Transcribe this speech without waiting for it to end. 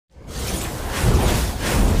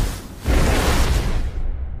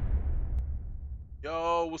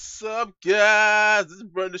What's up, guys? This is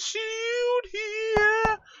Brother Shield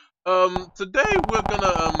here. Today we're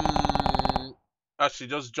gonna actually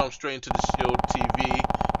just jump straight into the Shield TV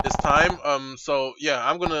this time. So yeah,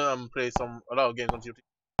 I'm gonna play a lot of games on Shield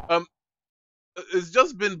TV. It's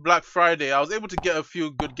just been Black Friday. I was able to get a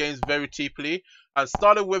few good games very cheaply. I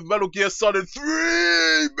started with Metal Gear Solid 3,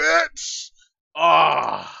 bitch.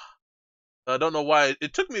 I don't know why.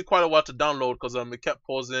 It took me quite a while to download because it kept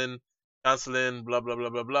pausing, canceling, blah blah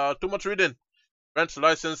blah blah blah. Too much reading. Rent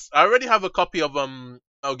license. I already have a copy of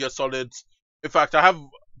Metal Gear Solid. In fact, I have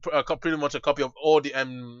pretty much a copy of all the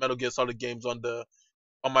Metal Gear Solid games on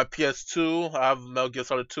my PS2. I have Metal Gear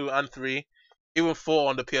Solid 2 and 3, even 4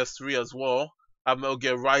 on the PS3 as well. I have Metal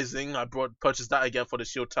Gear Rising. I purchased that again for the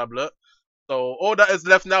Shield tablet. So all that is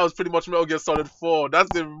left now is pretty much Metal Gear Solid 4. That's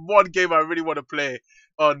the one game I really want to play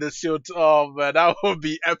on the Shield. Oh man, that would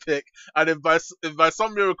be epic. And if by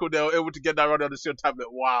some miracle they were able to get that running on the Shield tablet,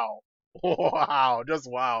 wow, wow,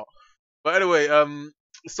 just wow. But anyway,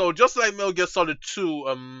 so just like Metal Gear Solid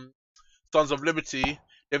 2, Sons of Liberty,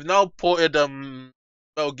 they've now ported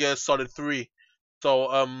Metal Gear Solid 3.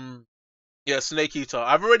 So yeah, Snake Eater.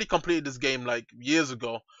 I've already completed this game like years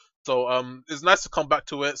ago. So it's nice to come back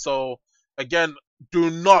to it. So again, do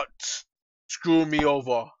not screw me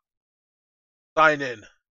over. Sign in.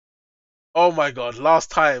 Oh my god, last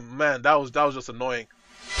time, man, that was just annoying.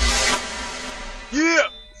 Yeah.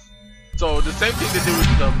 So the same thing they did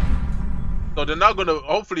with them. So they're now gonna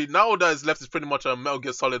hopefully now all that is left is pretty much a Metal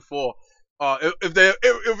Gear Solid 4. If they're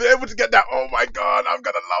able to get that, oh my god, I'm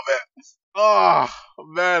gonna love it. Oh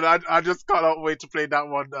man, I just cannot wait to play that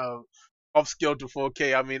one upscale to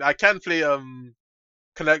 4K. I mean, I can play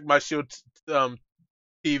connect my Shield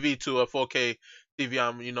TV to a 4K TV.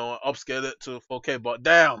 Upscale it to 4K. But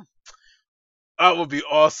damn, that would be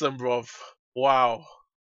awesome, bro. Wow.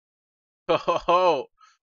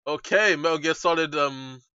 Okay, Metal Gear Solid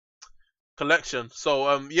collection.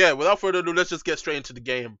 So yeah, without further ado, let's just get straight into the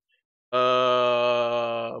game.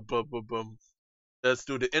 Boom, boom, boom. Let's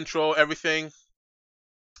do the intro, everything.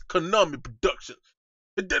 KONAMI Productions.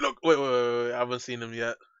 Hideo, wait, I haven't seen him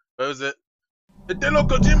yet. Where is it? Hideo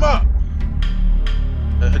Kojima!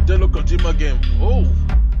 A Hideo Kojima game. Oh,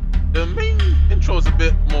 the main intro is a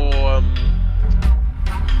bit more,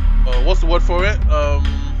 what's the word for it?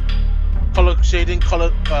 Color shading,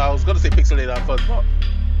 I was gonna say pixelated at first, but,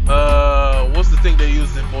 what's the thing they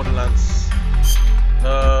used in Borderlands?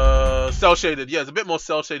 Cell shaded. Yeah, it's a bit more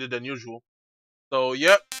cell shaded than usual. So,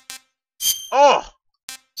 yep. Oh!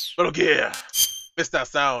 Metal Gear! Missed that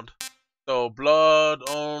sound. So, blood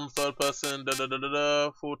on third person,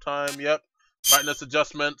 full time, yep. Brightness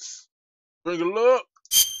adjustments. Bring a look.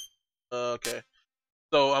 Okay.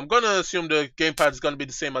 So, I'm gonna assume the gamepad is gonna be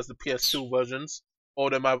the same as the PS2 versions. All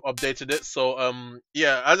of them have updated it. So,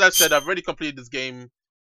 yeah, as I said, I've already completed this game.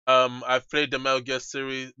 I've played the Metal Gear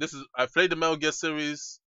series. I played the Metal Gear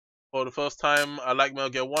series for the first time. I like Metal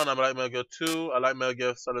Gear 1, I like Metal Gear 2, I like Metal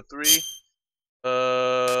Gear Solid 3.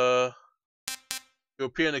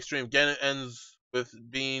 European Extreme. Game ends with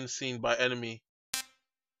being seen by enemy.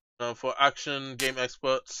 For action, game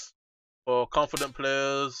experts. For confident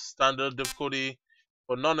players, standard difficulty.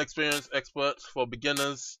 For non-experienced experts, for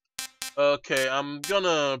beginners. Okay, I'm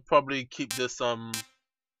gonna probably keep this, let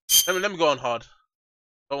me go on hard.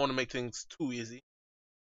 Don't want to make things too easy.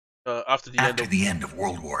 After the end of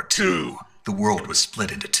World War II, the world was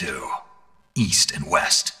split into two, East and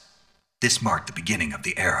West. This marked the beginning of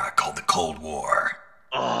the era called the Cold War.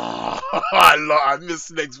 Oh, I miss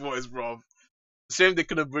Snake's voice, bro. Shame they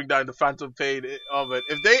couldn't bring that in the Phantom Pain of it.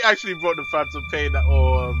 If they actually brought the Phantom Pain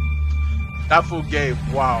or that full game,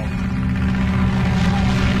 wow.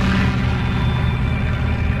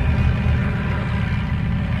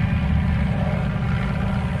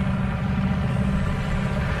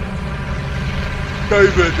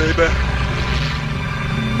 Baby.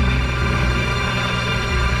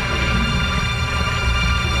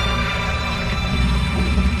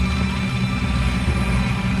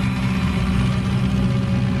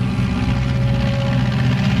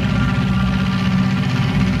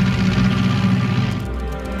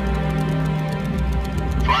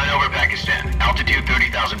 Flying over Pakistan, altitude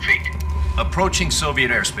 30,000 feet. Approaching Soviet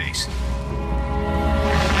airspace.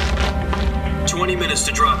 20 minutes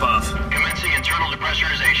to drop off. Commencing internal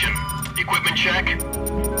depressurization. Equipment check.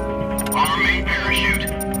 Arm main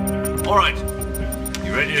parachute. All right.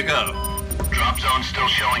 You ready to go? Drop zone still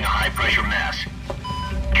showing a high pressure mass.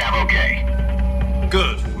 Cav okay.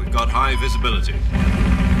 Good. We've got high visibility.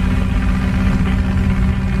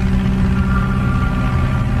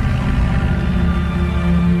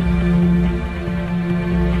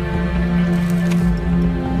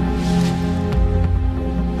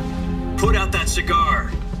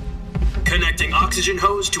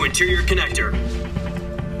 exposed to interior connector.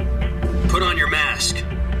 Put on your mask.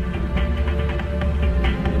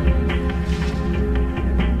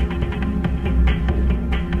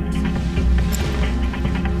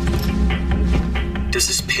 Does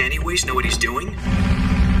this panty waste know what he's doing?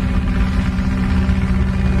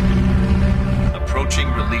 Approaching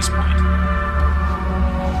release point.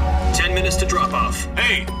 10 minutes to drop off.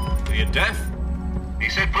 Hey, are you deaf? He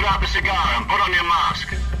said put out the cigar and put on your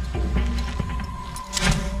mask.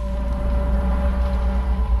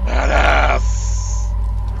 Badass.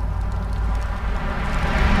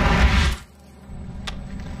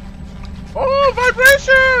 Oh,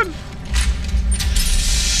 vibration!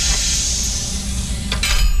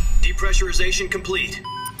 Depressurization complete.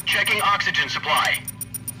 Checking oxygen supply.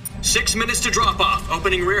 6 minutes to drop off.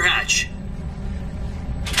 Opening rear hatch.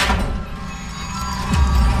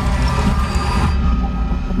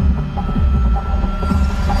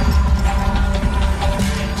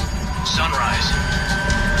 Sunrise.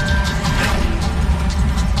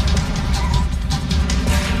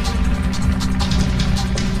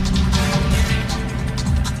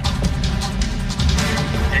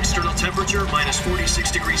 External temperature minus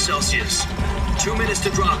 46 degrees Celsius. 2 minutes to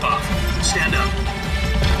drop off. Stand up.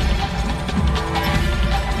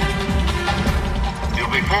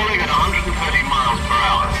 You'll be falling at 130 miles per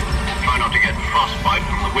hour. Try not to get frostbite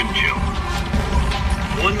from the wind chill.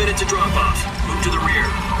 1 minute to drop off. Move to the rear.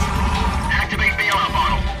 Activate the alarm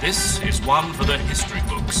bottle. This is one for the history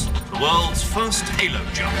books. The world's first halo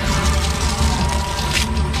jump.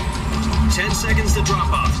 10 seconds to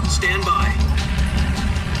drop off. Stand by.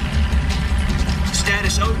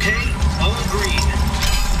 Status okay. All green.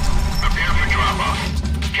 Prepare for drop-off.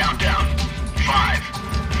 Countdown. 5,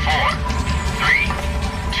 4, 3,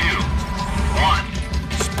 2, 1.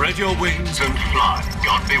 Spread your wings And fly.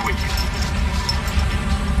 God be with you.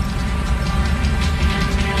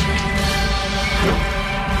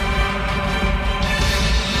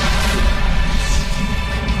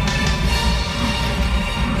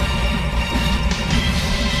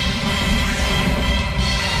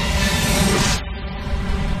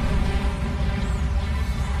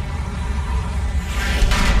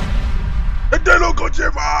 Hideo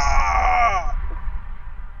Kojima!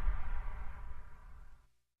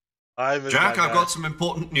 Jack, I've got some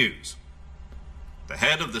important news. The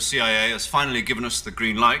head of the CIA has finally given us the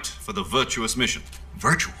green light for the virtuous mission.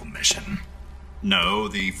 Virtual mission? No,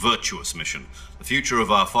 the virtuous mission. The future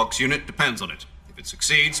of our Fox unit depends on it. If it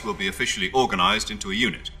succeeds, we'll be officially organized into a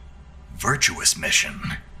unit. Virtuous mission?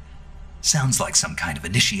 Sounds like some kind of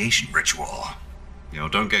initiation ritual. You know,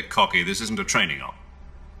 don't get cocky. This isn't a training op.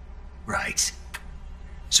 Right.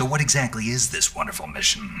 So what exactly is this wonderful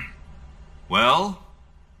mission? Well,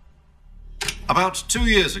 about 2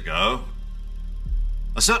 years ago,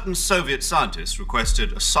 a certain Soviet scientist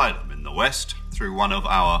requested asylum in the West through one of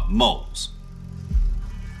our moles.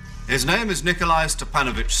 His name is Nikolai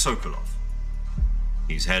Stepanovich Sokolov.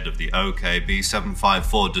 He's head of the OKB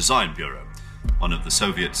 754 Design Bureau, one of the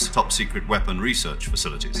Soviets' top-secret weapon research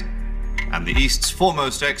facilities, and the East's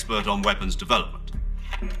foremost expert on weapons development.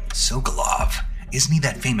 Sokolov? Isn't he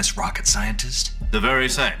that famous rocket scientist? The very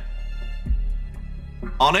same.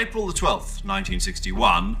 On April the 12th,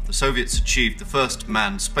 1961, the Soviets achieved the first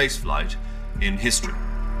manned spaceflight in history.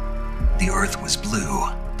 The Earth was blue,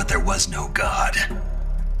 but there was no God.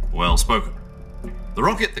 Well spoken. The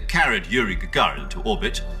rocket that carried Yuri Gagarin to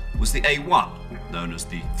orbit was the A-1, known as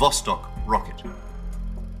the Vostok rocket.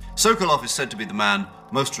 Sokolov is said to be the man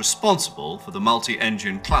most responsible for the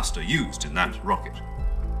multi-engine cluster used in that rocket.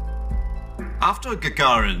 After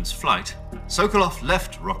Gagarin's flight, Sokolov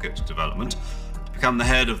left rocket development to become the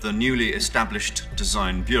head of the newly established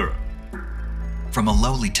Design Bureau. From a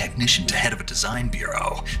lowly technician to head of a design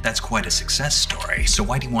bureau, that's quite a success story, so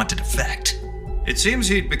why do you want to defect? It seems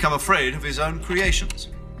he'd become afraid of his own creations.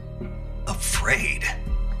 Afraid?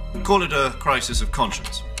 Call it a crisis of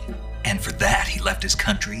conscience. And for that, he left his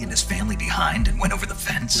country and his family behind and went over the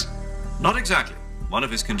fence? Not exactly. One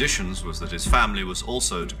of his conditions was that his family was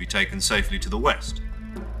also to be taken safely to the West.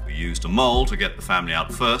 We used a mole to get the family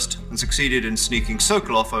out first and succeeded in sneaking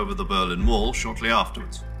Sokolov over the Berlin Wall shortly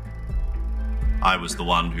afterwards. I was the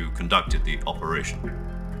one who conducted the operation.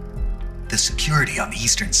 The security on the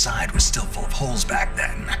eastern side was still full of holes back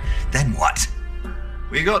then. Then what?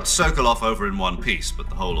 We got Sokolov over in one piece, but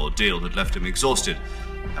the whole ordeal had left him exhausted,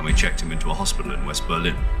 and we checked him into a hospital in West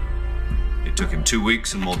Berlin. It took him 2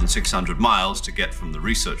 weeks and more than 600 miles to get from the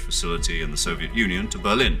research facility in the Soviet Union to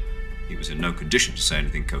Berlin. He was in no condition to say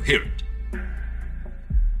anything coherent.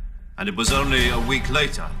 And it was only a week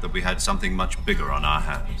later that we had something much bigger on our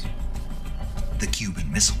hands. The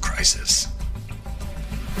Cuban Missile Crisis.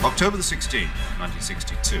 October the 16th,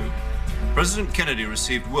 1962, President Kennedy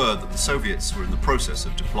received word that the Soviets were in the process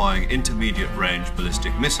of deploying intermediate-range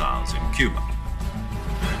ballistic missiles in Cuba.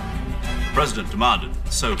 The President demanded that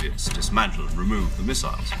the Soviets dismantle and remove the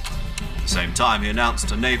missiles. At the same time, he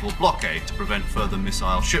announced a naval blockade to prevent further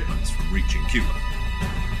missile shipments from reaching Cuba.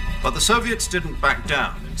 But the Soviets didn't back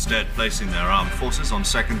down, instead placing their armed forces on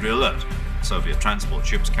secondary alert. Soviet transport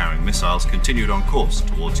ships carrying missiles continued on course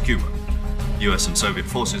towards Cuba. US and Soviet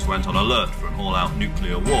forces went on alert for an all-out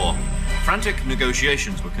nuclear war. Frantic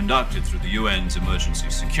negotiations were conducted through the UN's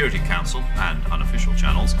Emergency Security Council and unofficial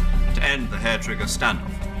channels to end the hair-trigger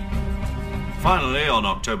standoff. Finally, on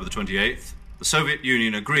October the 28th, the Soviet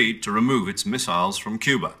Union agreed to remove its missiles from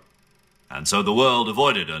Cuba, and so the world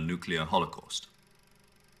avoided a nuclear holocaust.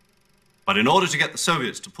 But in order to get the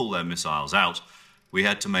Soviets to pull their missiles out, we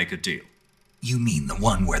had to make a deal. You mean the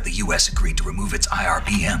one where the US agreed to remove its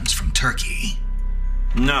IRBMs from Turkey?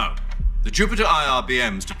 No. The Jupiter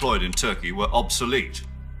IRBMs deployed in Turkey were obsolete,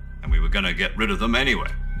 and we were going to get rid of them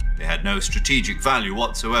anyway. They had no strategic value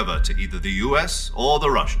whatsoever to either the US or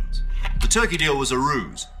the Russians. The Turkey deal was a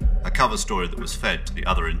ruse, a cover story that was fed to the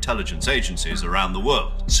other intelligence agencies around the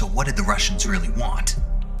world. So what did the Russians really want?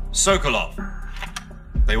 Sokolov.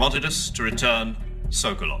 They wanted us to return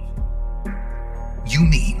Sokolov. You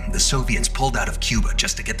mean the Soviets pulled out of Cuba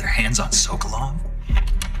just to get their hands on Sokolov?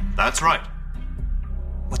 That's right.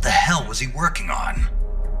 What the hell was he working on?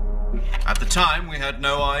 At the time, we had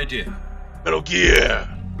no idea. Metal Gear!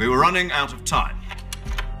 We were running out of time.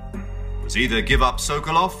 It was either give up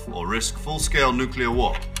Sokolov or risk full-scale nuclear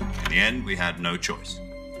war. In the end, we had no choice.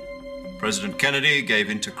 President Kennedy gave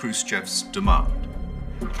in to Khrushchev's demand.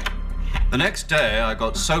 The next day, I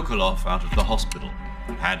got Sokolov out of the hospital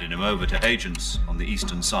and handed him over to agents on the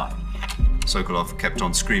eastern side. Sokolov kept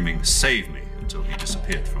on screaming, "Save me," until he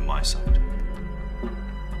disappeared from my sight.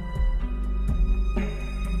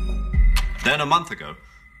 Then, a month ago,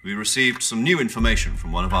 we received some new information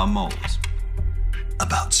from one of our moles.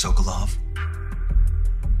 About Sokolov?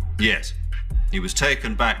 Yes. He was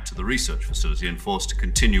taken back to the research facility and forced to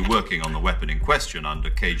continue working on the weapon in question under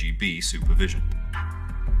KGB supervision.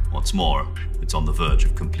 What's more, it's on the verge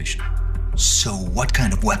of completion. So what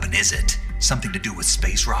kind of weapon is it? Something to do with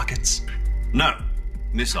space rockets? No,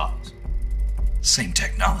 missiles. Same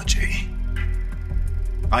technology.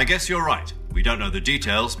 I guess you're right. We don't know the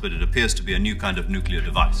details, but it appears to be a new kind of nuclear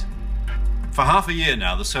device. For half a year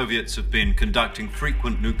now, the Soviets have been conducting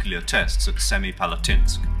frequent nuclear tests at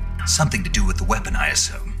Semipalatinsk. Something to do with the weapon, I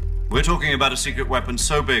assume. We're talking about a secret weapon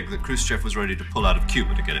so big that Khrushchev was ready to pull out of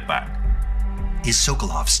Cuba to get it back. Is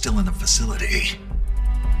Sokolov still in the facility?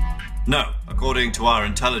 No. According to our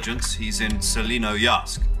intelligence, he's in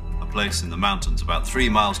Selinoyarsk, a place in the mountains about 3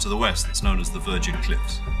 miles to the west that's known as the Virgin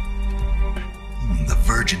Cliffs. The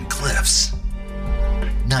Virgin Cliffs.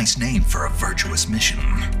 Nice name for a virtuous mission.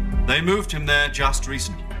 They moved him there just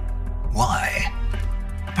recently. Why?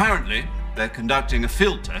 Apparently, they're conducting a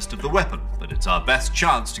field test of the weapon, but it's our best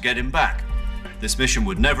chance to get him back. This mission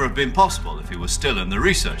would never have been possible if he was still in the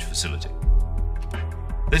research facility.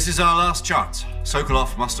 This is our last chance.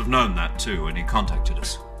 Sokolov must have known that too when he contacted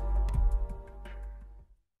us.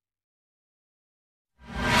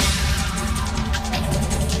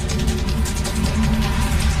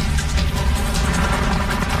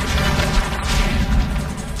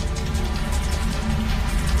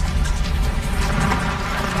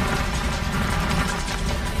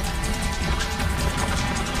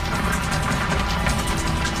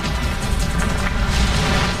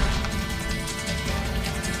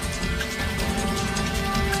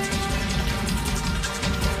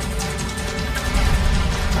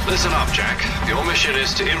 Listen up, Jack. Your mission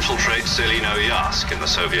is to infiltrate Selinoyarsk in the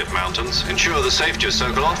Soviet mountains, ensure the safety of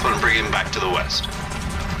Sokolov, and bring him back to the west.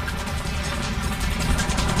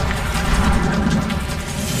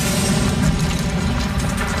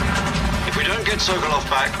 If we don't get Sokolov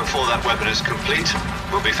back before that weapon is complete,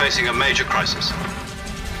 we'll be facing a major crisis.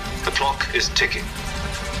 The clock is ticking.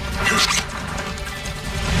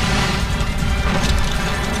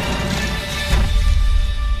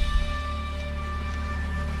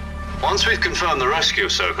 Once we've confirmed the rescue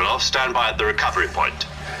of Sokolov, stand by at the recovery point.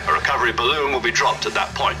 A recovery balloon will be dropped at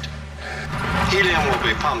that point. Helium will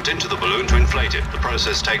be pumped into the balloon to inflate it. The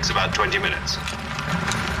process takes about 20 minutes.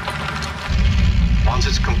 Once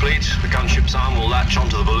it's complete, the gunship's arm will latch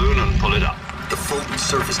onto the balloon and pull it up. The Fulton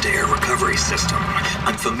surface-to-air recovery system.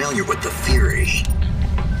 I'm familiar with the theory.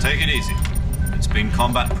 Take it easy. It's been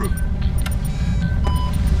combat-proven.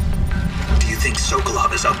 Do you think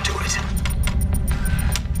Sokolov is up to it?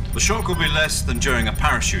 The shock will be less than during a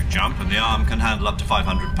parachute jump, and the arm can handle up to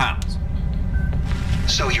 500 pounds.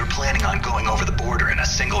 So you're planning on going over the border in a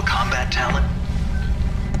single combat talent?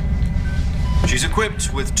 She's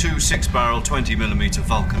equipped with two 6-barrel 20mm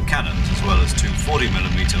Vulcan cannons, as well as two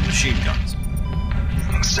 40mm machine guns.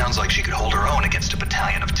 Sounds like she could hold her own against a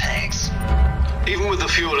battalion of tanks. Even with the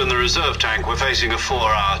fuel in the reserve tank, we're facing a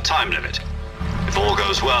 4-hour time limit. If all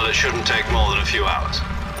goes well, it shouldn't take more than a few hours.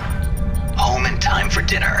 Home in time for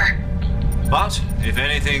dinner. But if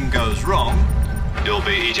anything goes wrong, you'll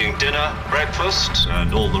be eating dinner, breakfast,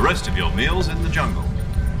 and all the rest of your meals in the jungle.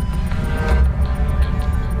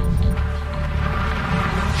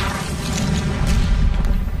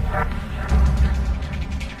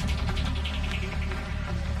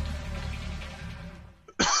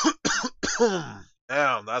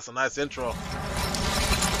 Damn, that's a nice intro.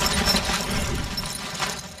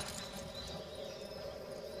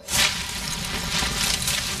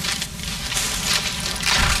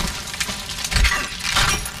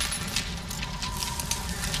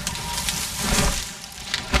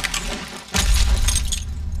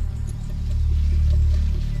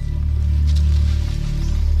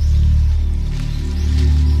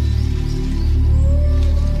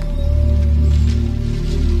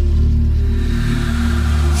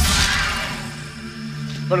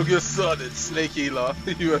 Metal Gear Solid, Snake Eater,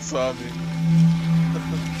 US Army.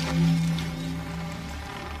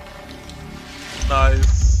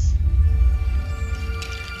 Nice.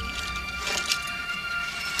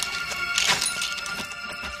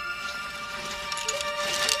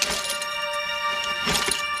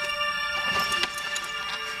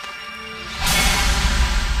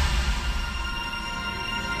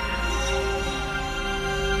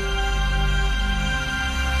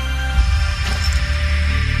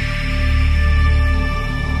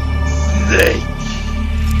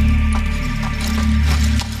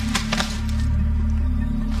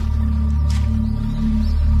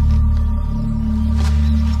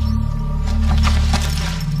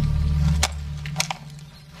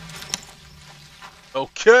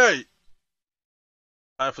 Okay.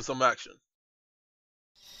 Time for some action.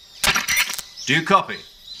 Do you copy?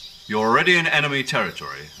 You're already in enemy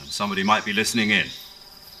territory, and somebody might be listening in.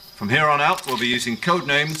 From here on out, we'll be using code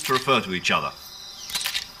names to refer to each other.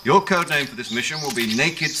 Your code name for this mission will be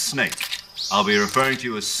Naked Snake. I'll be referring to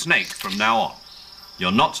you as Snake from now on.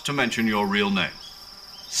 You're not to mention your real name.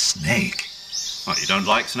 Snake? Well, you don't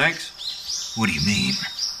like snakes? What do you mean?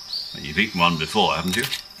 Well, you've eaten one before, haven't you?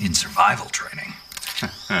 In survival training.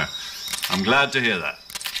 I'm glad to hear that.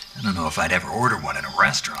 I don't know if I'd ever order one in a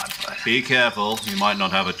restaurant, but... Be careful, you might not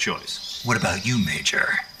have a choice. What about you, Major?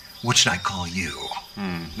 What should I call you?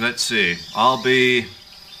 Let's see. I'll be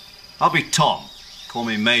Tom. Call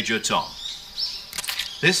me Major Tom.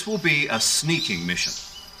 This will be a sneaking mission.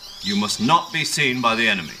 You must not be seen by the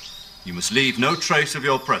enemy. You must leave no trace of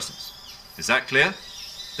your presence. Is that clear?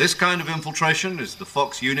 This kind of infiltration is the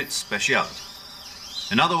Fox unit's speciality.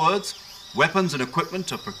 In other words, weapons and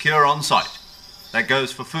equipment are procured on site. That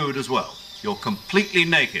goes for food as well. You're completely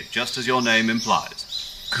naked, just as your name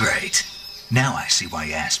implies. Great. Now I see why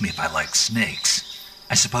you asked me if I like snakes.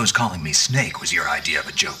 I suppose calling me Snake was your idea of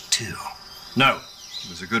a joke, too. No.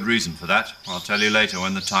 There's a good reason for that. I'll tell you later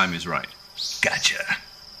when the time is right. Gotcha.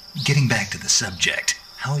 Getting back to the subject,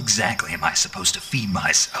 how exactly am I supposed to feed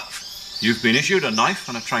myself? You've been issued a knife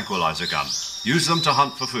and a tranquilizer gun. Use them to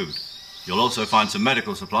hunt for food. You'll also find some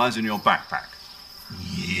medical supplies in your backpack.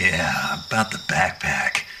 Yeah, about the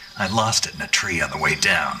backpack. I lost it in a tree on the way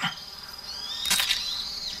down.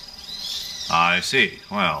 I see.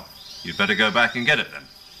 Well, you'd better go back and get it then.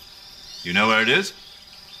 You know where it is?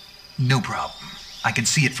 No problem. I can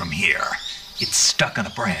see it from here. It's stuck on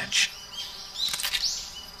a branch.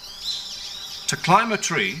 To climb a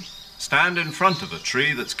tree, stand in front of a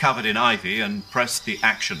tree that's covered in ivy and press the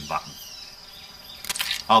action button.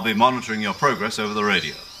 I'll be monitoring your progress over the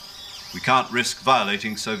radio. We can't risk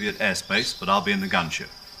violating Soviet airspace, but I'll be in the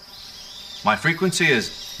gunship. My frequency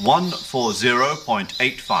is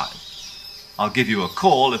 140.85. I'll give you a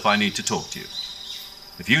call if I need to talk to you.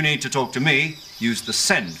 If you need to talk to me, use the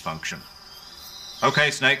send function.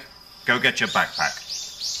 Okay, Snake, go get your backpack.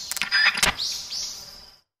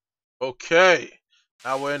 Okay,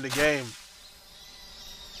 now we're in the game.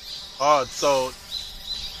 Alright, so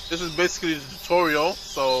this is basically the tutorial,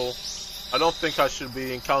 so I don't think I should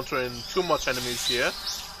be encountering too much enemies here.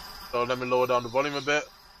 So let me lower down the volume a bit.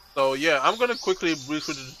 So yeah, I'm gonna quickly breeze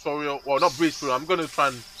through the tutorial. Well, not breeze through, I'm gonna try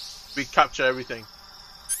and recapture everything.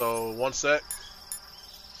 So one sec.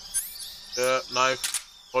 Yeah, knife.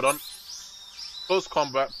 Hold on. Close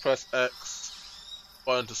combat, press X.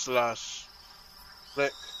 Button to slash.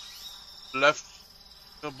 Click. Left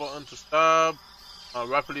button to stab.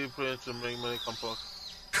 Rapidly put into make many compost.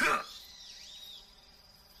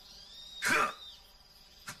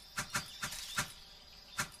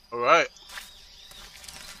 Alright.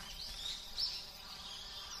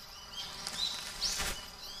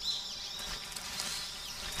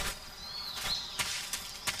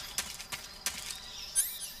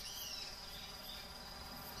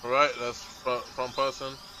 Alright, that's front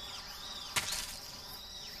person.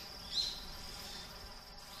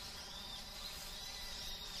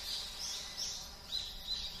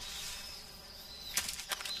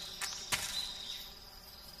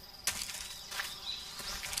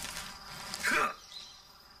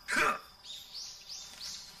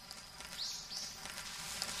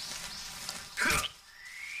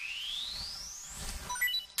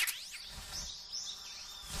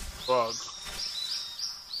 Frog.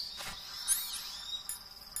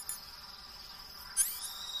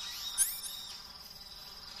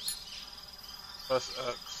 Press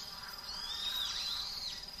X.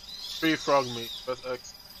 Free frog meat. Press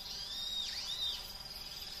X.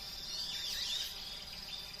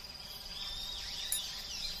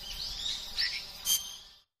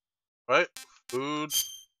 Right? Food.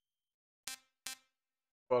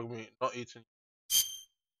 Frog meat. Not eating.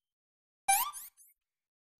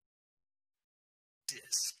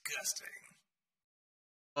 Disgusting.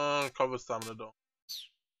 Cover stamina though.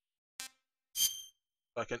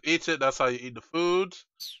 I can eat it, that's how you eat the food.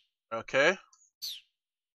 Okay.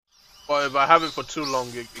 But if I have it for too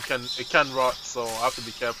long, it can rot, so I have to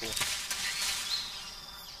be careful.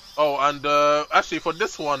 Oh, and actually for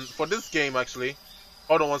this game actually,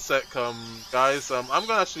 hold on one sec, guys. I'm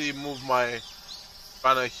gonna actually move my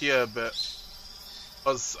banner here a bit,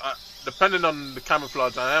 because depending on the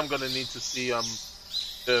camouflage, I am gonna need to see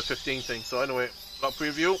the 15 thing. So anyway, not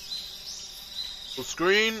preview. Full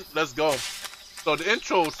screen. Let's go. So the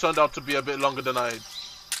intro turned out to be a bit longer than I.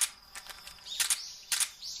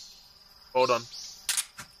 Hold on.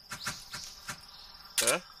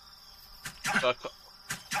 Okay. Okay.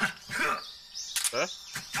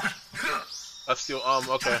 That's still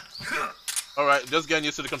okay. Alright, just getting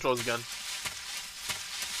used to the controls again.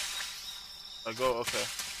 I go, okay.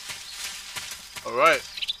 Alright.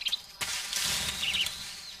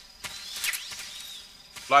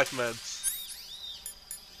 Life meds.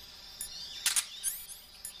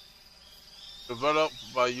 Developed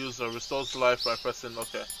by user, restores life by pressing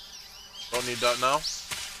okay. Don't need that now.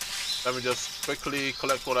 Let me just quickly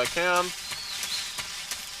collect what I can.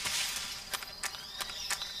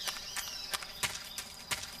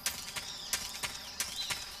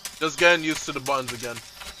 Just getting used to the buttons again.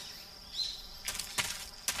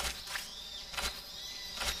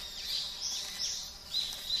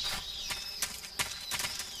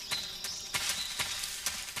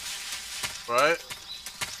 Right.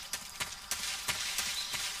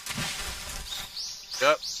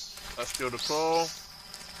 Yep, that's still the pro.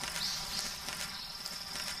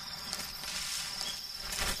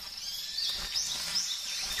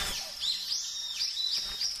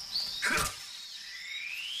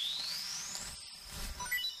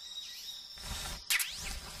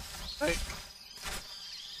 Hey.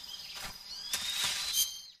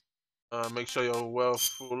 Make sure you're well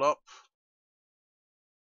full up.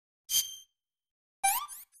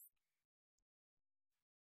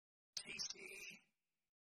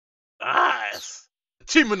 Nice!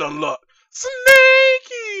 Achievement unlocked!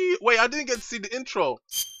 Sneaky! Wait, I didn't get to see the intro.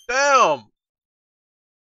 Damn!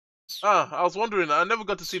 I was wondering, I never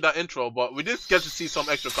got to see that intro, but we did get to see some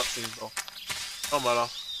extra cutscenes though. Oh matter.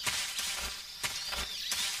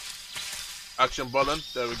 Action button,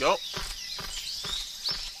 there we go.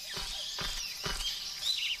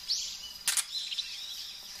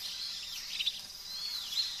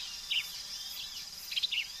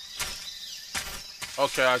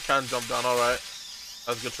 Okay, I can jump down, alright.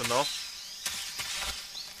 That's good to know.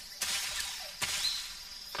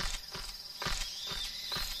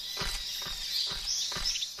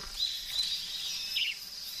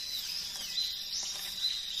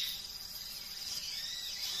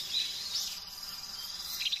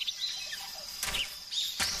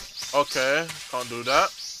 Okay, can't do that.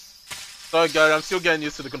 Sorry guys, I'm still getting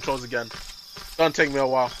used to the controls again. It's gonna take me a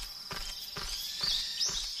while.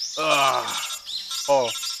 Oh.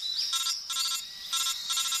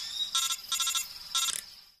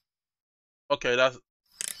 Okay, that's...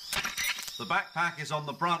 The backpack is on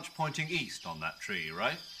the branch pointing east on that tree,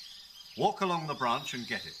 right? Walk along the branch and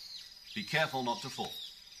get it. Be careful not to fall.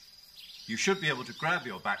 You should be able to grab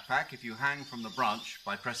your backpack if you hang from the branch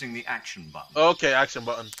by pressing the action button. Okay, action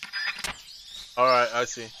button. Alright, I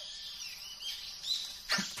see.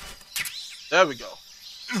 There we go.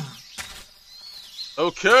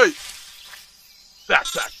 Okay.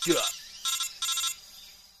 backpack. Yeah.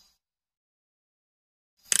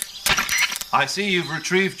 I see you've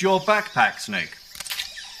retrieved your backpack, Snake.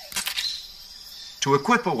 To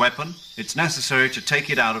equip a weapon, it's necessary to take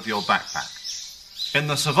it out of your backpack. In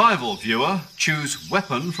the survival viewer, choose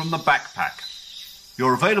Weapon from the backpack.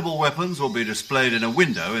 Your available weapons will be displayed in a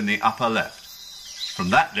window in the upper left. From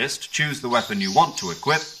that list, choose the weapon you want to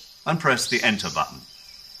equip and press the Enter button.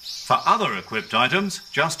 For other equipped items,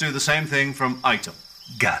 just do the same thing from Item.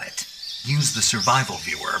 Got it. Use the survival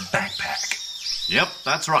viewer backpack. Yep,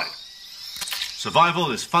 that's right.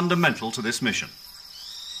 Survival is fundamental to this mission.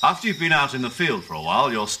 After you've been out in the field for a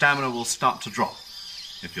while, your stamina will start to drop.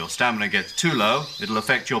 If your stamina gets too low, it'll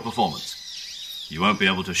affect your performance. You won't be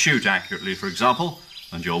able to shoot accurately, for example,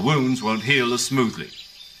 and your wounds won't heal as smoothly.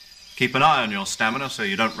 Keep an eye on your stamina so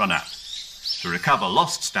you don't run out. To recover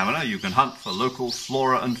lost stamina, you can hunt for local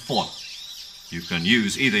flora and fauna. You can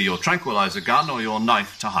use either your tranquilizer gun or your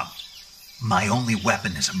knife to hunt. My only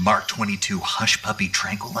weapon is a Mark 22 Hush Puppy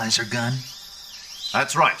tranquilizer gun?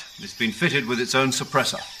 That's right. It's been fitted with its own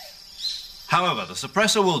suppressor. However, the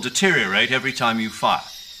suppressor will deteriorate every time you fire.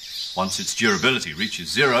 Once its durability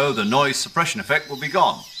reaches 0, the noise suppression effect will be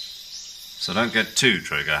gone. So don't get too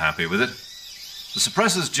trigger happy with it. The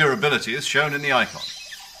suppressor's durability is shown in the icon.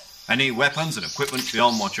 Any weapons and equipment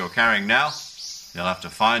beyond what you're carrying now, you'll have to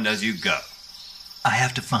find as you go. I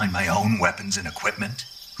have to find my own weapons and equipment?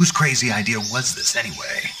 Whose crazy idea was this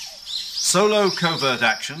anyway? Solo covert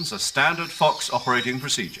actions are standard Fox operating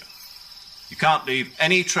procedure. You can't leave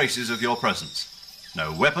any traces of your presence.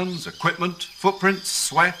 No weapons, equipment, footprints,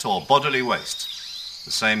 sweat, or bodily waste.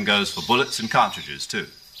 The same goes for bullets and cartridges, too.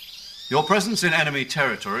 Your presence in enemy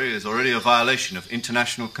territory is already a violation of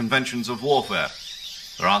international conventions of warfare.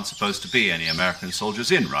 There aren't supposed to be any American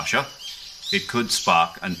soldiers in Russia. It could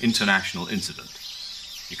spark an international incident.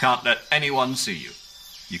 You can't let anyone see you.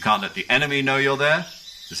 You can't let the enemy know you're there.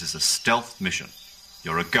 This is a stealth mission.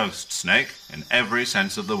 You're a ghost, Snake, in every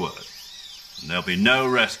sense of the word. And there'll be no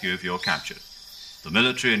rescue if you're captured. The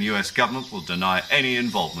military and US government will deny any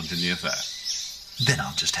involvement in the affair. Then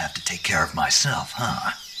I'll just have to take care of myself,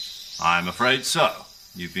 huh? I'm afraid so.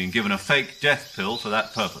 You've been given a fake death pill for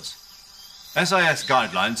that purpose. SIS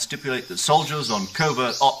guidelines stipulate that soldiers on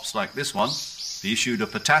covert ops like this one be issued a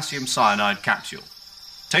potassium cyanide capsule.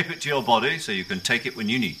 Tape it to your body so you can take it when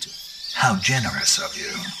you need to. How generous of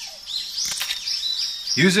you.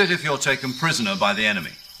 Use it if you're taken prisoner by the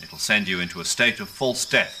enemy. It'll send you into a state of false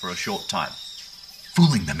death for a short time.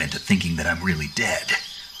 Fooling them into thinking that I'm really dead.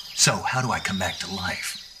 So how do I come back to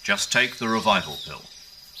life? Just take the revival pill.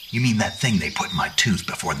 You mean that thing they put in my tooth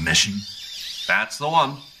before the mission? That's the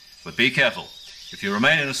one. But be careful. If you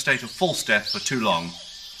remain in a state of false death for too long,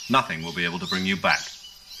 nothing will be able to bring you back.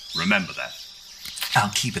 Remember that.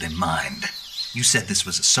 I'll keep it in mind. You said this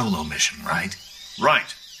was a solo mission, right?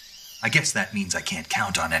 Right. I guess that means I can't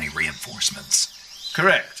count on any reinforcements.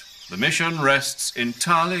 Correct. The mission rests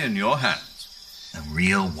entirely in your hands. A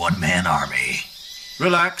real one-man army.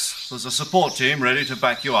 Relax. There's a support team ready to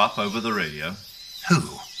back you up over the radio. Who?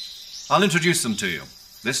 I'll introduce them to you.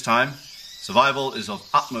 This time, survival is of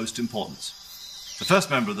utmost importance. The first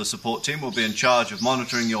member of the support team will be in charge of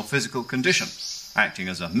monitoring your physical condition, acting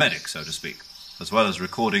as a medic, so to speak, as well as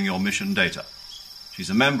recording your mission data. She's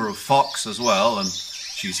a member of Fox as well, and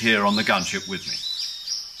she's here on the gunship with me.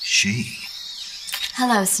 She?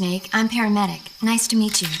 Hello, Snake. I'm paramedic. Nice to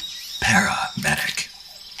meet you. Paramedic.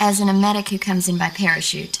 As in a medic who comes in by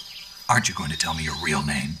parachute. Aren't you going to tell me your real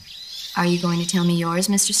name? Are you going to tell me yours,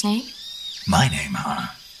 Mr. Snake? My name, huh?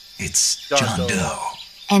 It's John Doe.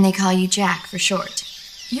 And they call you Jack for short.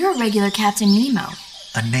 You're a regular Captain Nemo.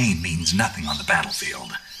 A name means nothing on the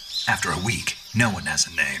battlefield. After a week, no one has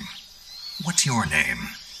a name. What's your name?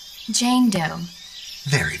 Jane Doe.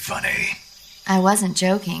 Very funny. I wasn't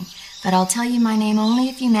joking, but I'll tell you my name only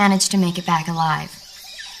if you manage to make it back alive.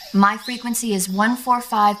 My frequency is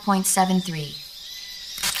 145.73.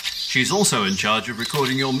 She's also in charge of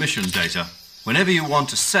recording your mission data. Whenever you want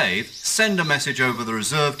to save, send a message over the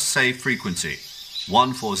reserved save frequency,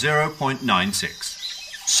 140.96.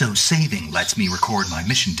 So saving lets me record my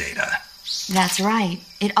mission data. That's right.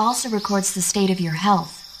 It also records the state of your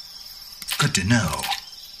health. Good to know.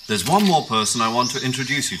 There's one more person I want to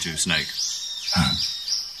introduce you to, Snake. Huh?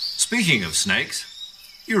 Speaking of snakes,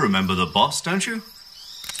 you remember the boss, don't you?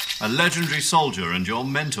 A legendary soldier and your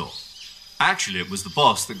mentor. Actually, it was the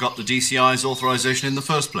boss that got the DCI's authorization in the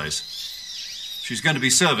first place. She's going to be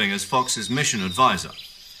serving as Fox's mission advisor.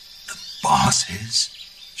 The boss is?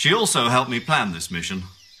 She also helped me plan this mission.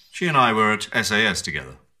 She and I were at SAS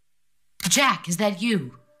together. Jack, is that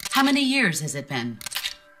you? How many years has it been?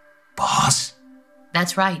 Boss?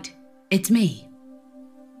 That's right. It's me.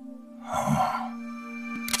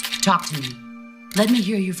 Talk to me. Let me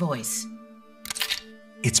hear your voice.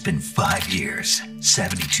 It's been 5 years,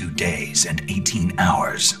 72 days, and 18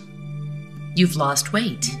 hours. You've lost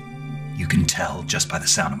weight. You can tell just by the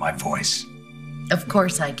sound of my voice. Of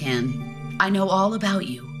course I can. I know all about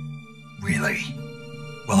you. Really?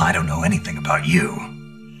 Well, I don't know anything about you.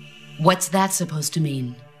 What's that supposed to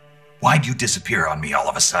mean? Why'd you disappear on me all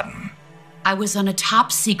of a sudden? I was on a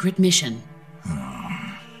top-secret mission.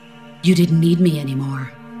 You didn't need me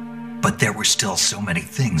anymore. But there were still so many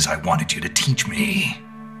things I wanted you to teach me.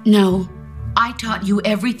 No, I taught you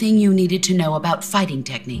everything you needed to know about fighting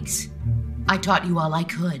techniques. I taught you all I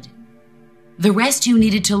could. The rest you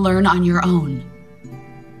needed to learn on your own.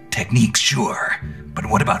 Techniques, sure. But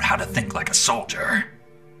what about how to think like a soldier?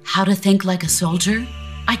 How to think like a soldier?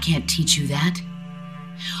 I can't teach you that.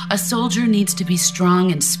 A soldier needs to be strong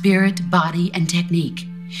in spirit, body, and technique.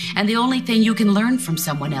 And the only thing you can learn from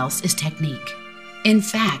someone else is technique. In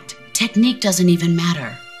fact, technique doesn't even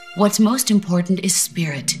matter. What's most important is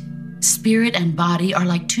spirit. Spirit and body are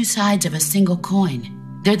like two sides of a single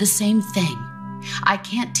coin. They're the same thing. I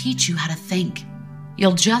can't teach you how to think.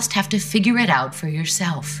 You'll just have to figure it out for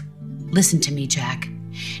yourself. Listen to me, Jack.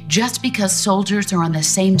 Just because soldiers are on the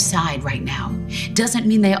same side right now doesn't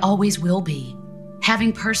mean they always will be.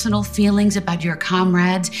 Having personal feelings about your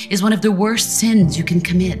comrades is one of the worst sins you can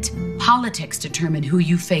commit. Politics determine who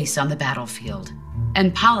you face on the battlefield.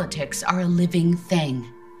 And politics are a living thing.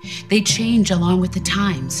 They change along with the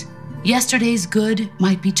times. Yesterday's good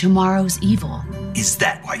might be tomorrow's evil. Is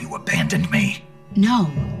that why you abandoned me? No,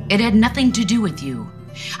 it had nothing to do with you.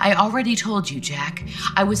 I already told you, Jack.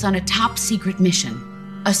 I was on a top-secret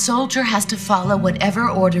mission. A soldier has to follow whatever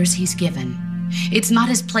orders he's given. It's not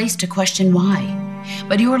his place to question why.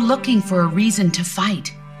 But you're looking for a reason to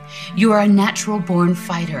fight. You are a natural-born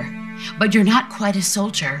fighter, but you're not quite a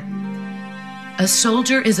soldier. A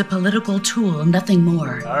soldier is a political tool, nothing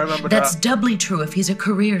more. I remember That's that. doubly true if he's a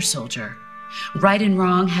career soldier. Right and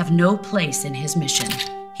wrong have no place in his mission.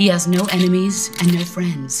 He has no enemies and no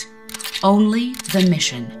friends. Only the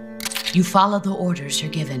mission. You follow the orders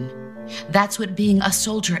you're given. That's what being a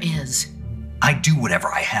soldier is. I do whatever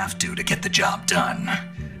I have to get the job done.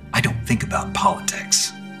 I don't think about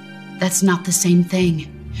politics. That's not the same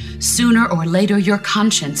thing. Sooner or later, your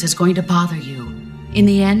conscience is going to bother you. In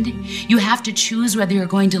the end, you have to choose whether you're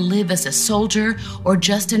going to live as a soldier or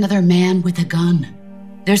just another man with a gun.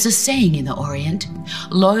 There's a saying in the Orient,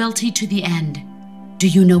 loyalty to the end. Do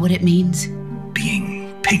you know what it means?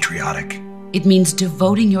 Being patriotic. It means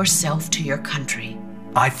devoting yourself to your country.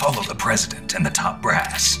 I follow the president and the top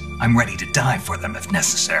brass. I'm ready to die for them if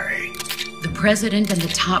necessary. The president and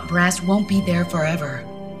the top brass won't be there forever.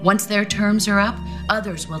 Once their terms are up,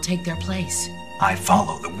 others will take their place. I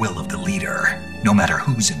follow the will of the leader, no matter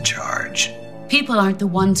who's in charge. People aren't the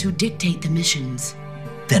ones who dictate the missions.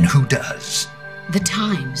 Then who does? The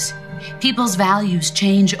times. People's values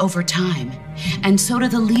change over time, and so do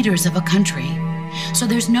the leaders of a country. So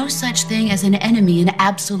there's no such thing as an enemy in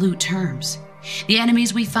absolute terms. The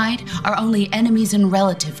enemies we fight are only enemies in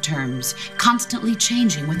relative terms, constantly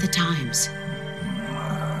changing with the times.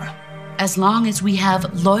 As long as we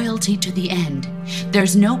have loyalty to the end,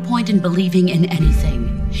 there's no point in believing in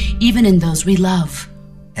anything, even in those we love.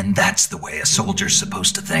 And that's the way a soldier's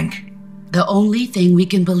supposed to think? The only thing we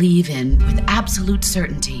can believe in with absolute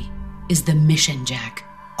certainty is the mission, Jack.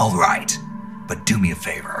 All right, but do me a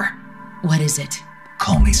favor. What is it?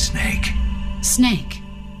 Call me Snake. Snake.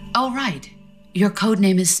 Oh, right. Your code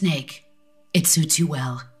name is Snake. It suits you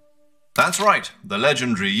well. That's right. The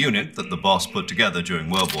legendary unit that the boss put together during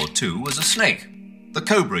World War II was a snake. The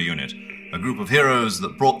Cobra unit, a group of heroes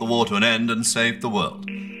that brought the war to an end and saved the world.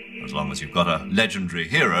 As long as you've got a legendary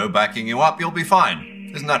hero backing you up, you'll be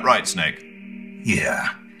fine. Isn't that right, Snake? Yeah,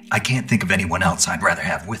 I can't think of anyone else I'd rather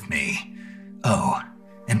have with me. Oh,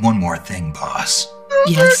 and one more thing, boss.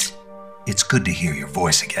 Yes? It's good to hear your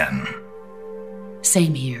voice again.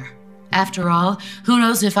 Same here. After all, who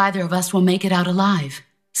knows if either of us will make it out alive?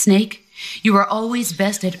 Snake, you are always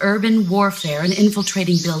best at urban warfare and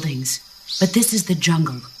infiltrating buildings. But this is the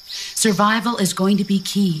jungle. Survival is going to be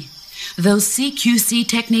key. Those CQC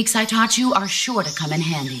techniques I taught you are sure to come in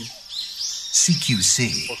handy.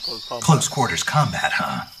 CQC? Close quarters combat,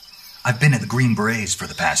 huh? I've been in the Green Berets for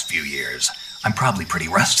the past few years. I'm probably pretty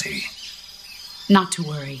rusty. Not to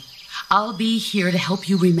worry. I'll be here to help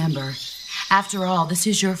you remember. After all, this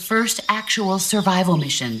is your first actual survival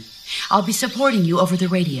mission. I'll be supporting you over the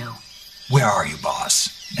radio. Where are you, boss?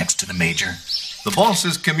 Next to the Major? The boss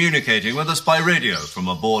is communicating with us by radio from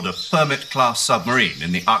aboard a Permit-class submarine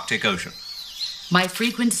in the Arctic Ocean. My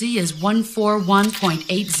frequency is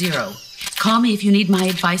 141.80. Call me if you need my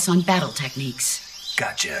advice on battle techniques.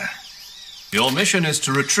 Gotcha. Your mission is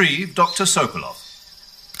to retrieve Dr. Sokolov.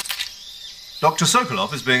 Dr.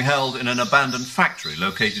 Sokolov is being held in an abandoned factory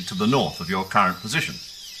located to the north of your current position.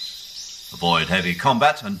 Avoid heavy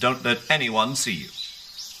combat and don't let anyone see you.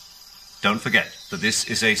 Don't forget that this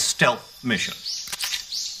is a stealth mission.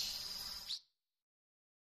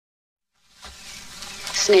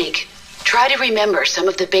 Snake, try to remember some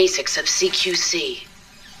of the basics of CQC.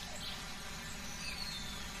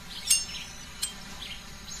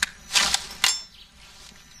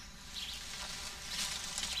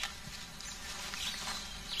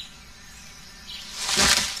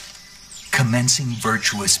 Commencing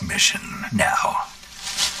virtuous mission now.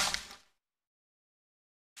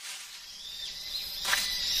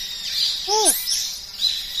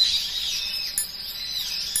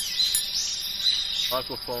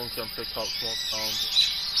 Microphone can pick up smoke sound.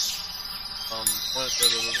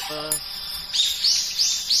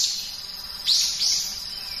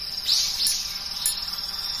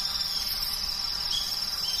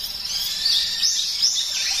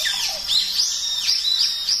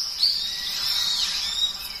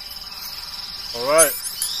 Alright.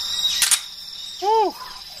 Woo!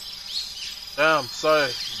 Damn, sorry,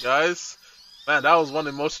 guys. Man, that was one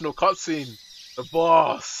emotional cutscene. The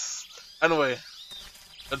boss. Anyway,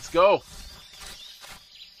 let's go.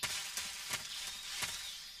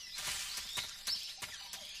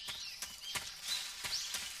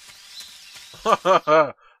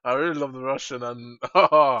 I really love the Russian, and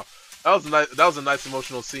that was nice. That was a nice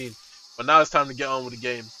emotional scene. But now it's time to get on with the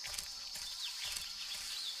game.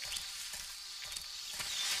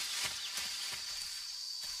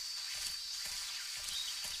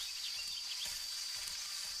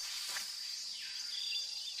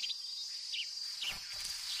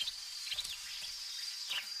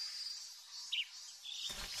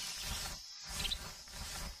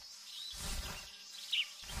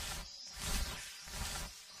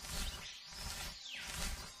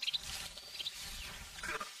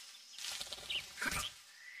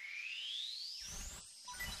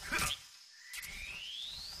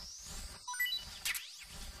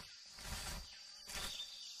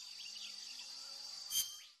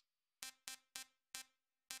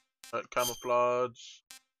 Right, camouflage.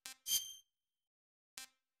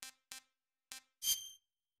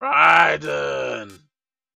 Raiden!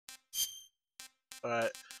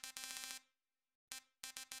 Alright.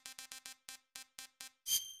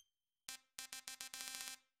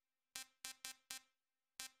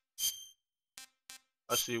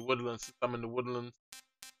 Actually, woodlands. I'm in the woodlands.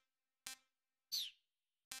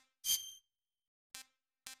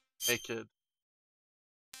 Naked.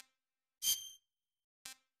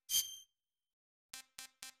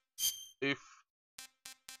 If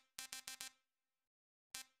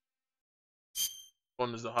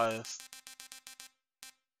one is the highest.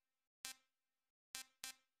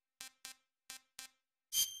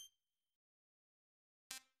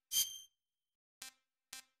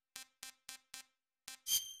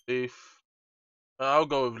 Leaf. I'll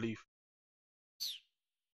go with leaf.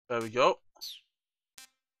 There we go.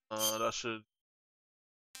 That should.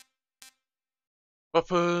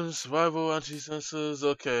 Weapons, survival, anti-sensors,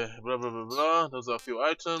 okay, blah blah blah blah. Those are a few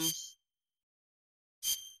items.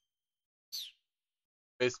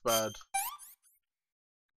 Base bad.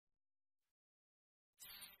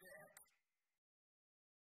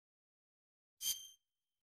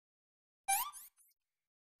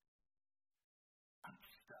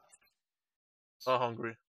 I'm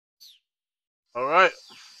hungry. Alright.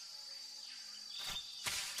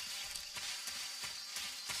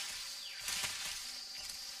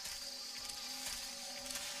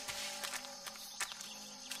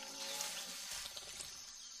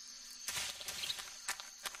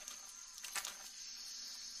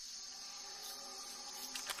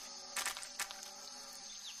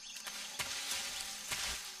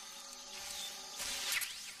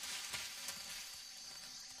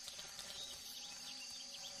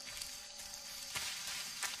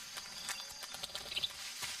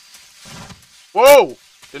 Whoa!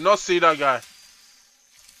 Did not see that guy.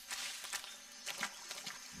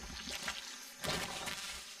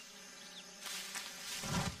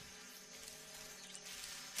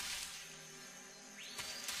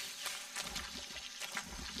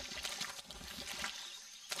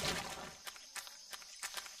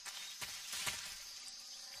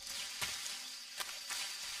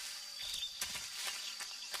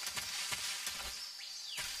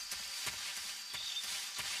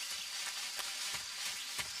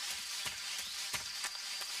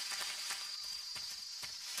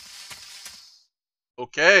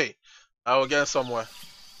 Okay. Now we're getting somewhere.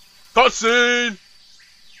 Cutscene!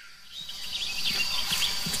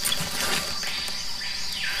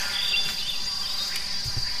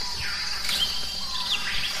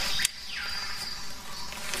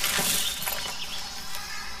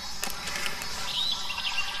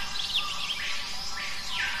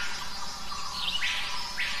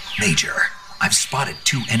 Major, I've spotted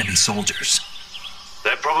 2 enemy soldiers.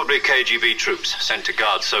 They're probably KGB troops sent to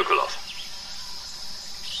guard Sokolov.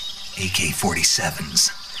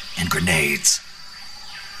 AK-47s and grenades.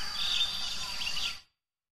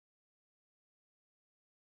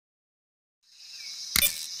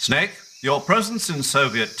 Snake, your presence in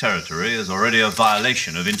Soviet territory is already a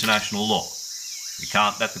violation of international law. We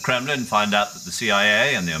can't let the Kremlin find out that the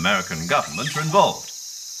CIA and the American government are involved.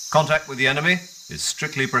 Contact with the enemy is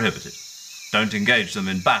strictly prohibited. Don't engage them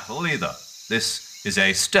in battle either. This is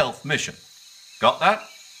a stealth mission. Got that?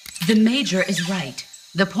 The Major is right.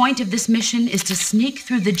 The point of this mission is to sneak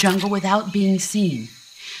through the jungle without being seen.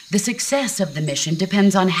 The success of the mission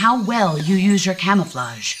depends on how well you use your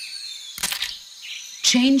camouflage.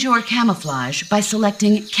 Change your camouflage by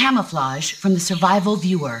selecting Camouflage from the Survival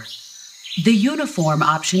Viewer. The Uniform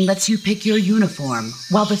option lets you pick your uniform,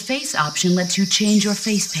 while the Face option lets you change your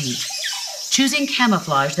face paint. Choosing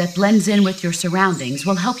camouflage that blends in with your surroundings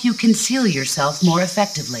will help you conceal yourself more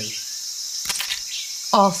effectively.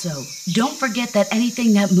 Also, don't forget that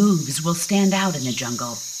anything that moves will stand out in the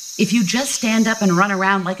jungle. If you just stand up and run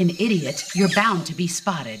around like an idiot, you're bound to be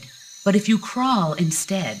spotted. But if you crawl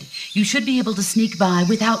instead, you should be able to sneak by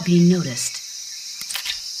without being noticed.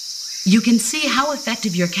 You can see how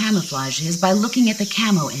effective your camouflage is by looking at the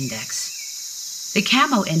camo index. The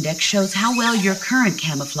camo index shows how well your current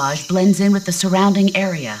camouflage blends in with the surrounding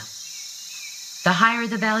area. The higher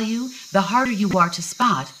the value, the harder you are to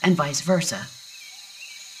spot, and vice versa.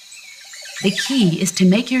 The key is to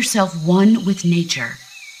make yourself one with nature.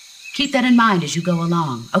 Keep that in mind as you go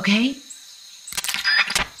along, okay?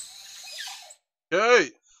 Okay.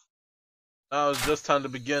 Now it's just time to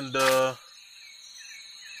begin the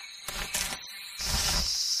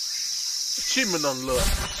achievement unlock.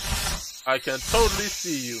 I can totally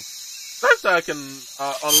see you. Nice that I can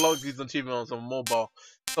unlock these achievements on mobile.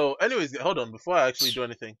 So anyways, hold on, before I actually do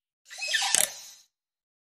anything.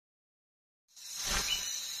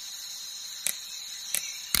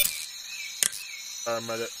 I'm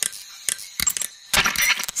at it.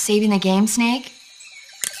 Saving the game, Snake?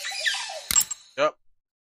 Yep.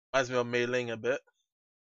 Reminds me of mailing a bit.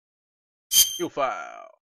 New file.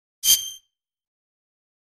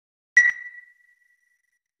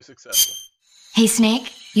 Successful. Hey,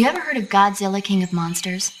 Snake, you ever heard of Godzilla, King of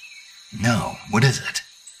Monsters? No, what is it?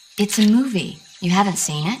 It's a movie. You haven't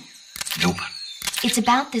seen it? Nope. It's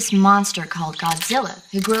about this monster called Godzilla,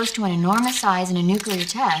 who grows to an enormous size in a nuclear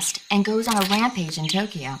test and goes on a rampage in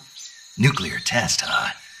Tokyo. Nuclear test,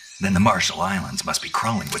 huh? Then the Marshall Islands must be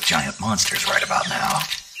crawling with giant monsters right about now.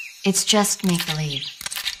 It's just make-believe.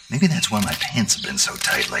 Maybe that's why my pants have been so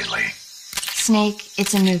tight lately. Snake,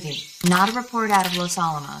 it's a movie, not a report out of Los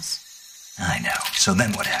Alamos. I know. So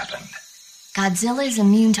then what happened? Godzilla is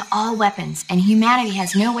immune to all weapons, and humanity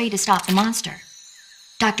has no way to stop the monster.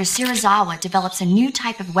 Dr. Shirazawa develops a new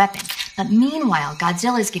type of weapon, but meanwhile,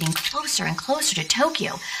 Godzilla is getting closer and closer to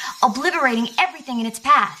Tokyo, obliterating everything in its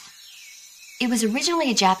path. It was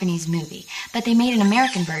originally a Japanese movie, but they made an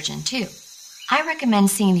American version, too. I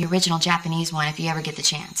recommend seeing the original Japanese one if you ever get the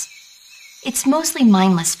chance. It's mostly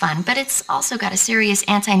mindless fun, but it's also got a serious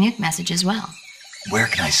anti-nuke message as well. Where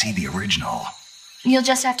can I see the original? You'll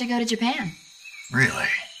just have to go to Japan. Really?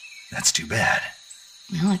 That's too bad.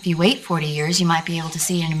 Well, if you wait 40 years, you might be able to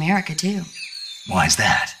see it in America, too. Why's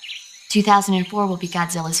that? 2004 will be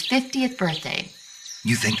Godzilla's 50th birthday.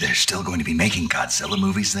 You think they're still going to be making Godzilla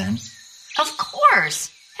movies then? Of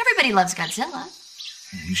course! Everybody loves Godzilla.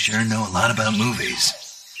 You sure know a lot about movies.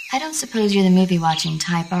 I don't suppose you're the movie-watching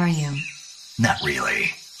type, are you? Not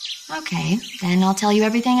really. Okay, then I'll tell you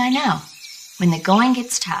everything I know. When the going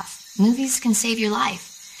gets tough, movies can save your life.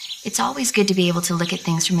 It's always good to be able to look at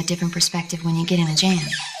things from a different perspective when you get in a jam.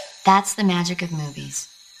 That's the magic of movies.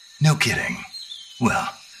 No kidding. Well,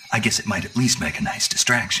 I guess it might at least make a nice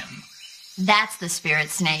distraction. That's the spirit,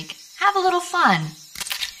 Snake. Have a little fun.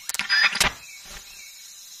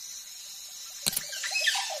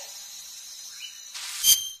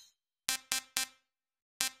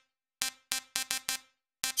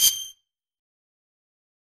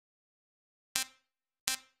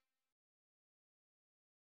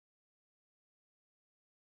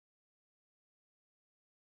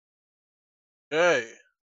 Hey.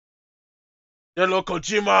 Hello,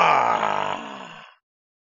 Kojima!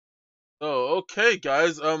 So okay,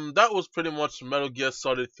 guys, that was pretty much Metal Gear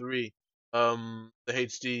Solid 3, the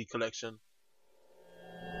HD collection.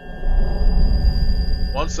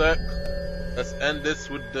 One sec. Let's end this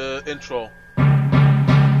with the intro.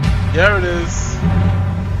 There it is.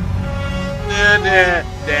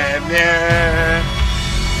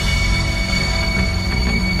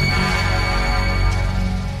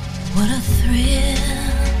 What a thrill,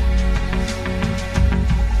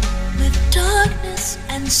 with darkness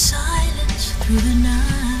and silence through the night.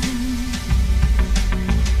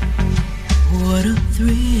 What a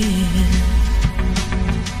thrill.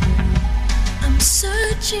 I'm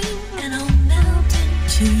searching and I'll melt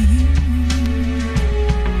into you.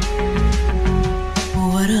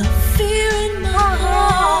 What a fear in my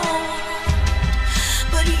heart,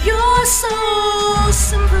 but you're so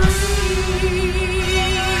supreme.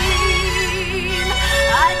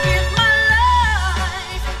 I give my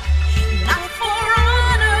life, not for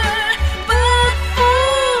honor, but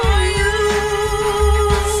for you.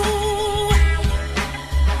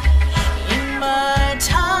 In my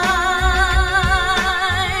time,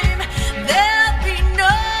 there'll be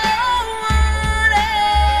no one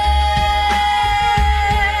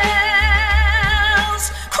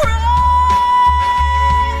else. Crime,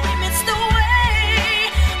 it's the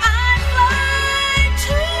way I'd like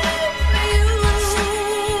to you.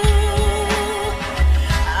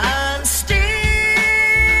 I'm still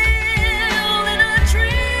in a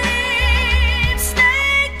dream,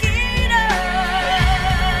 snake eater.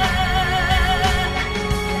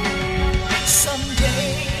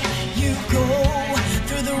 Someday you go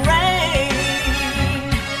through the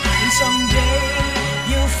rain, and someday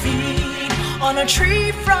you'll feed on a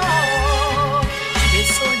tree frog.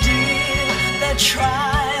 It's ordeal, the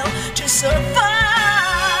trial to survive.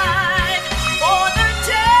 For the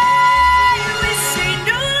day we see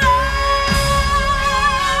new light,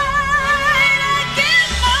 I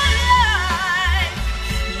give my life,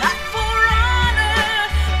 not for honor,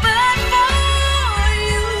 but for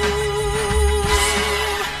you.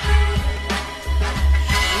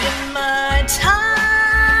 In my time,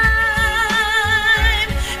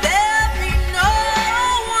 there'll be no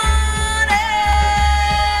one else.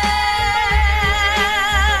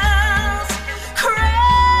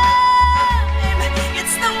 Crime,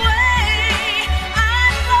 it's the way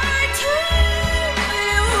I'd like to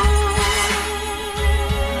you.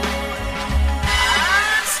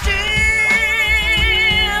 I'm still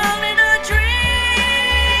in a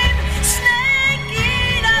dream, snake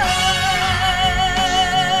eater.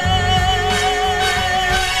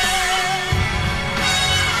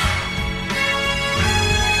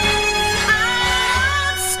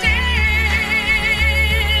 I'm still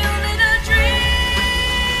in a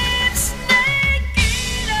dream, snake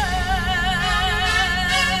eater.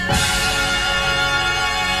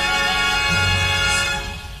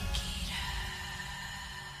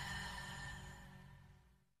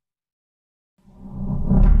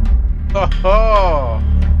 Oh,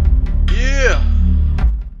 yeah,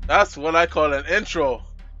 that's what I call an intro.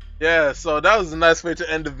 Yeah, so that was a nice way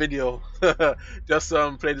to end the video. Just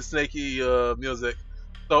play the snaky music.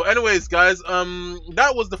 So anyways, guys,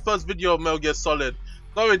 that was the first video of Metal Gear Solid.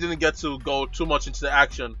 Sorry I didn't get to go too much into the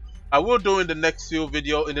action. I will do in the next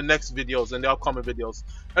videos, in the upcoming videos.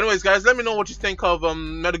 Anyways, guys, let me know what you think of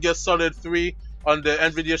Metal Gear Solid 3 on the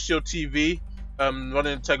Nvidia Shield TV,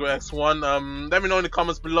 running Tegra X1. Let me know in the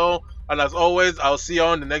comments below, and as always, I'll see you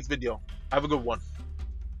on the next video. Have a good one.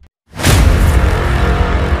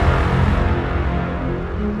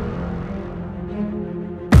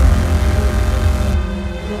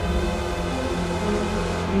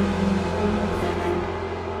 Thank you.